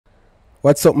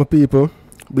What's up, my people?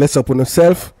 Bless up on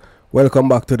yourself. Welcome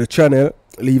back to the channel.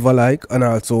 Leave a like and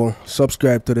also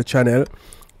subscribe to the channel.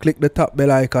 Click the top bell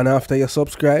icon after you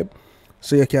subscribe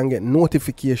so you can get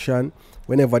notification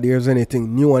whenever there's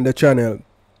anything new on the channel.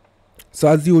 So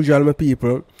as usual, my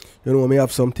people, you know, me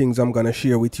have some things I'm gonna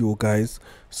share with you guys.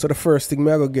 So the first thing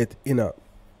me I gonna get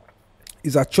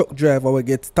is a truck driver will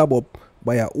get stabbed up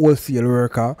by a wholesale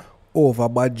worker over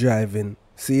bad driving.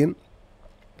 See?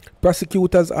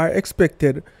 Prosecutors are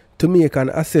expected to make an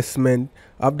assessment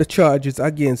of the charges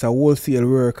against a wholesale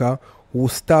worker who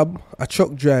stabbed a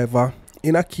truck driver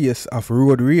in a case of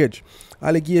road rage.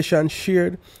 Allegations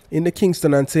shared in the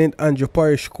Kingston and St. Andrew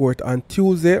Parish Court on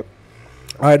Tuesday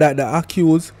are that the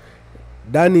accused,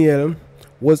 Daniel,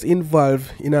 was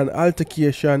involved in an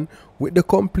altercation with the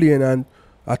complainant,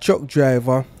 a truck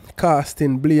driver,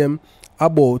 casting blame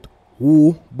about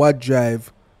who bad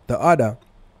drive the other.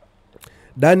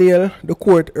 Daniel, the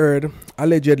court heard,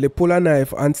 allegedly pulled a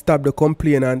knife and stabbed the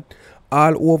complainant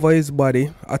all over his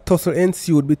body. A tussle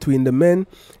ensued between the men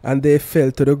and they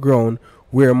fell to the ground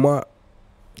where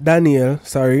Daniel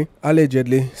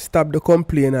allegedly stabbed the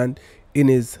complainant in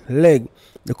his leg.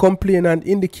 The complainant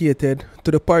indicated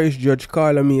to the parish judge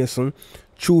Carla Mason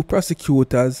through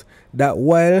prosecutors that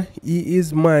while he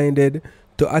is minded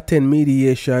to attend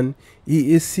mediation,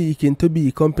 he is seeking to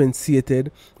be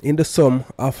compensated in the sum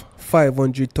of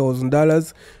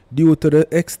 $500,000 due to the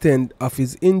extent of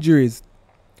his injuries.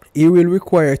 He will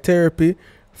require therapy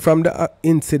from the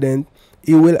incident.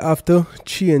 He will have to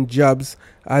change jobs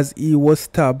as he was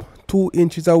stabbed 2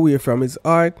 inches away from his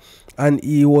heart and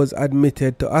he was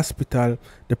admitted to hospital,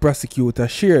 the prosecutor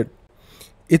shared.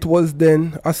 It was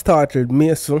then a startled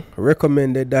Mason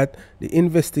recommended that the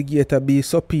investigator be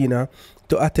subpoenaed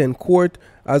to attend court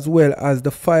as well as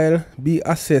the file be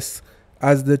assessed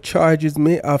as the charges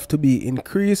may have to be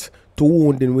increased to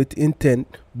wounding with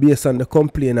intent based on the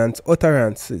complainant's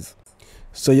utterances.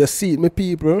 So you see it, my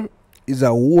people, is a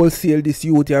wholesale this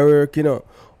youth you work, you know.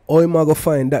 How am I going to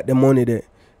find that the money there?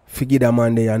 Forget the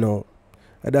man there, you know.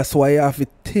 And that's why you have to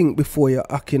think before you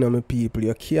act, you know, my people.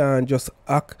 You can't just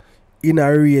act in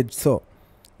a rage, so.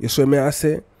 You see me I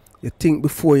say? You think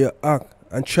before you act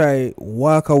and try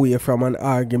walk away from an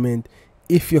argument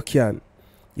if you can.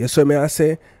 You see me I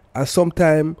say? And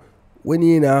sometimes when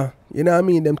you know what I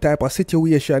mean, them type of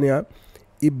situation, yeah,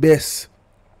 it best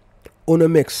wanna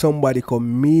make somebody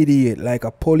come mediate like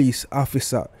a police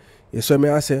officer. You see me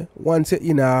I say? Once you're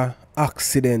in a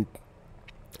accident,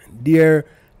 the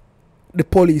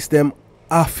police them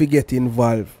have to get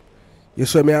involved. You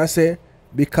see me I say?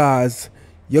 Because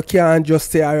you can't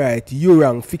just say, alright, you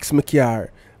wrong, fix my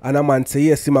car. And a man say,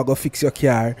 yes, him a go fix your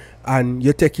car. And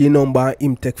you take your number,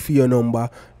 him take for your number.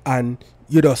 And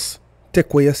you just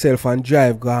take away yourself and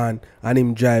drive gone. And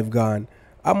him drive gone.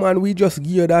 A man, we just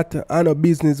give you that and a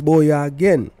business boy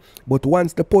again. But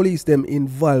once the police them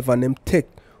involve and them take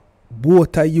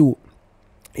both of you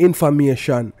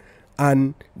information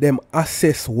and them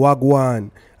assess wagwan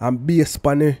and based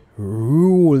upon the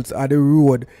rules of the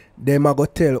road, them a go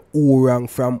tell who wrong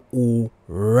from who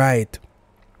right.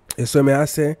 You see me I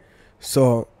say?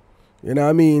 So, you know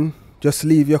what I mean? Just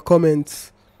leave your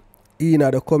comments in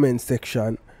the comment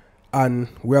section and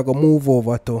we are going to move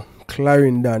over to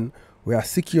Clarendon where a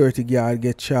security guard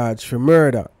get charged for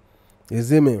murder. You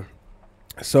see me?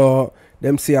 So,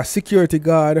 them say a security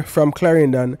guard from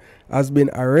Clarendon has been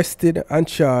arrested and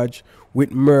charged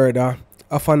with murder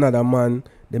of another man.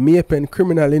 The Maypen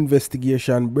Criminal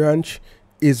Investigation Branch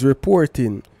is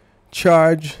reporting.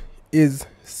 Charge is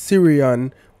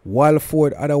Syrian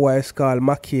Walford, otherwise called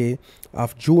McKay,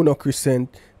 of Juno Crescent,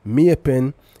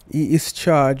 Maypen. He is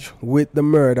charged with the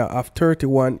murder of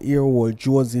 31-year-old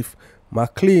Joseph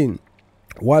McLean.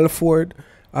 Walford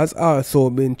has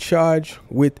also been charged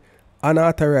with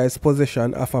unauthorized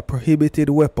possession of a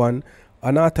prohibited weapon,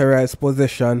 unauthorized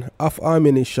possession of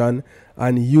ammunition,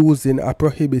 and using a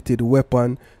prohibited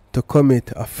weapon to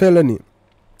commit a felony.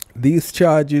 These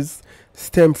charges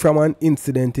stem from an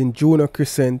incident in Juno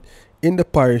Crescent in the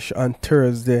parish on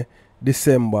Thursday,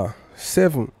 December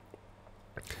 7.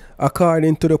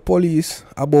 According to the police,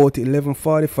 about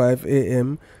 11:45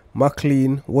 a.m.,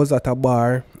 McLean was at a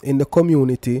bar in the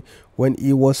community when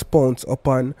he was pounced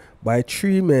upon by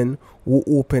 3 men who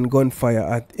opened gunfire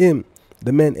at him.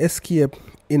 The men escaped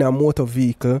in a motor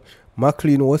vehicle.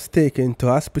 McLean was taken to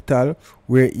hospital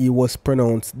where he was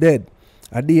pronounced dead.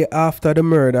 A day after the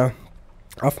murder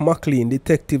of McLean,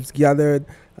 detectives gathered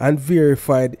and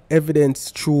verified evidence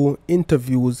through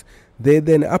interviews. They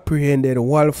then apprehended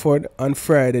Walford on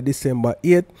Friday, December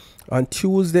 8. On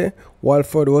Tuesday,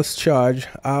 Walford was charged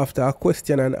after a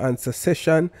question and answer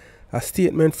session A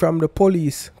statement from the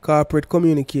police corporate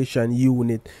communication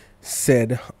unit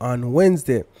said on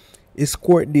Wednesday his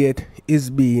court date is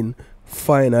being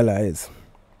finalized.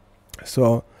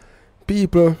 So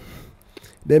people,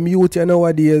 them youth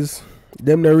nowadays,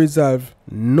 them no resolve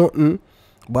nothing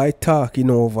by talking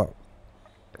over.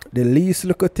 The least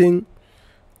little thing,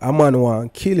 a man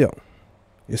want kill you.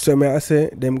 You see me I say,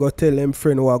 them go tell them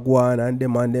friend what go on and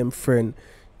them friend.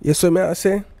 You see me I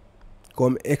say,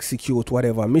 come execute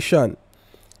whatever mission.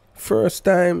 First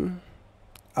time,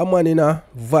 a man in a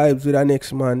vibes with the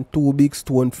next man, 2 big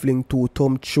stone fling, 2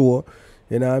 thumb show.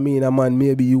 You know what I mean? A man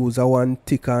maybe use a one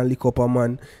tick and lick up a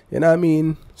man. You know what I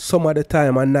mean? Some of the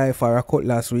time a knife or a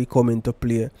cutlass will come into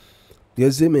play.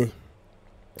 You see me?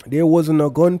 There wasn't a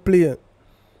gunplay.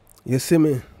 You see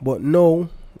me? But now,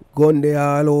 gun they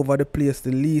all over the place.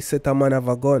 The least set a man have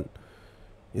a gun.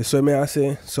 You see me I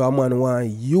say? So a man want to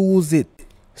use it.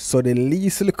 So the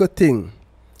least little thing,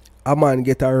 a man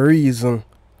get a reason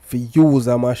to use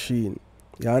a machine.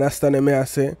 You understand me I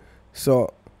say?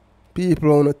 So people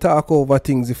want to talk over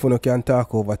things if you no can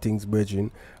talk over things,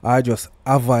 brethren. I just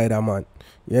avoid a man.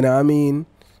 You know what I mean?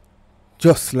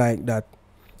 Just like that.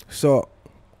 So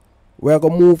we're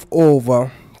going to move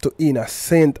over to inner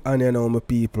St. Anne, you know, my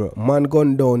people. Man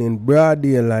gunned down in broad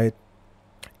daylight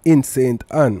in St.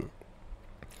 Anne.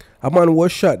 A man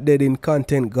was shot dead in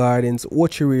Content Gardens,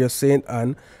 Ocheria, St.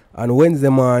 Anne, on Wednesday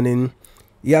morning.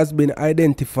 He has been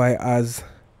identified as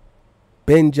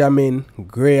Benjamin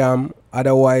Graham,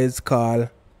 otherwise called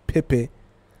Peppy,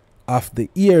 of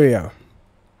the area.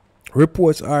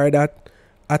 Reports are that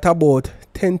at about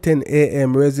 10:10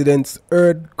 a.m. residents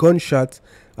heard gunshots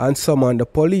and summoned the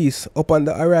police. Upon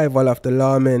the arrival of the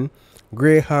lawman,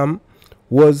 Graham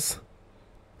was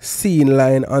seen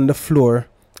lying on the floor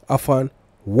of an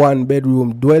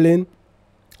one-bedroom dwelling,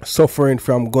 suffering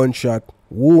from gunshot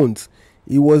wounds.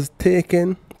 He was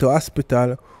taken to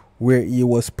hospital where he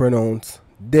was pronounced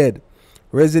dead.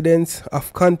 Residents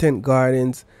of Content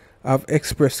Gardens have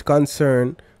expressed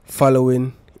concern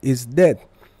following his death.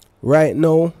 Right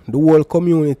now, the whole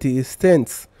community is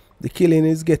tense. The killing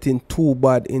is getting too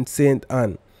bad in St.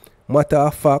 Anne. Matter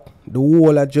of fact, the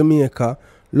whole of Jamaica,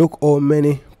 look how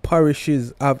many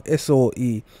parishes have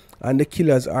SOE and the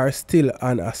killers are still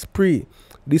on a spree.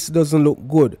 This doesn't look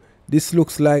good. This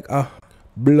looks like a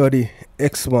bloody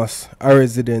Xmas, a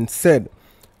resident said.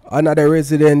 Another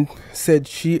resident said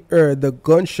she heard the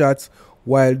gunshots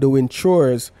while doing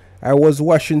chores. I was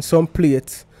washing some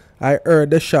plates. I heard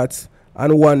the shots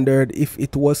and wondered if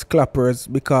it was clappers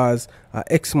because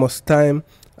at Xmas time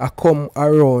I come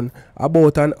around.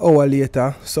 About an hour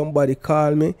later, somebody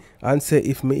called me and said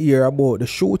if me hear about the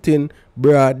shooting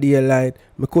broad daylight,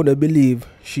 me couldn't believe,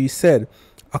 she said.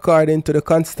 According to the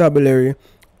constabulary,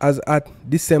 as at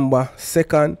December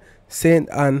 2nd, St.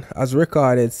 Anne has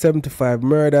recorded 75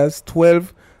 murders,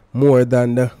 12 more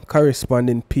than the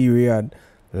corresponding period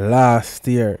last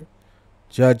year.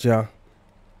 Jaja.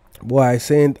 Boy,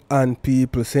 St. Anne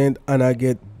people, St. Anne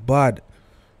get bad.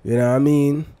 You know what I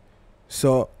mean?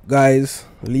 So, guys,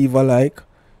 leave a like,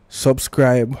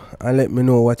 subscribe, and let me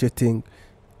know what you think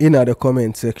in the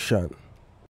comment section.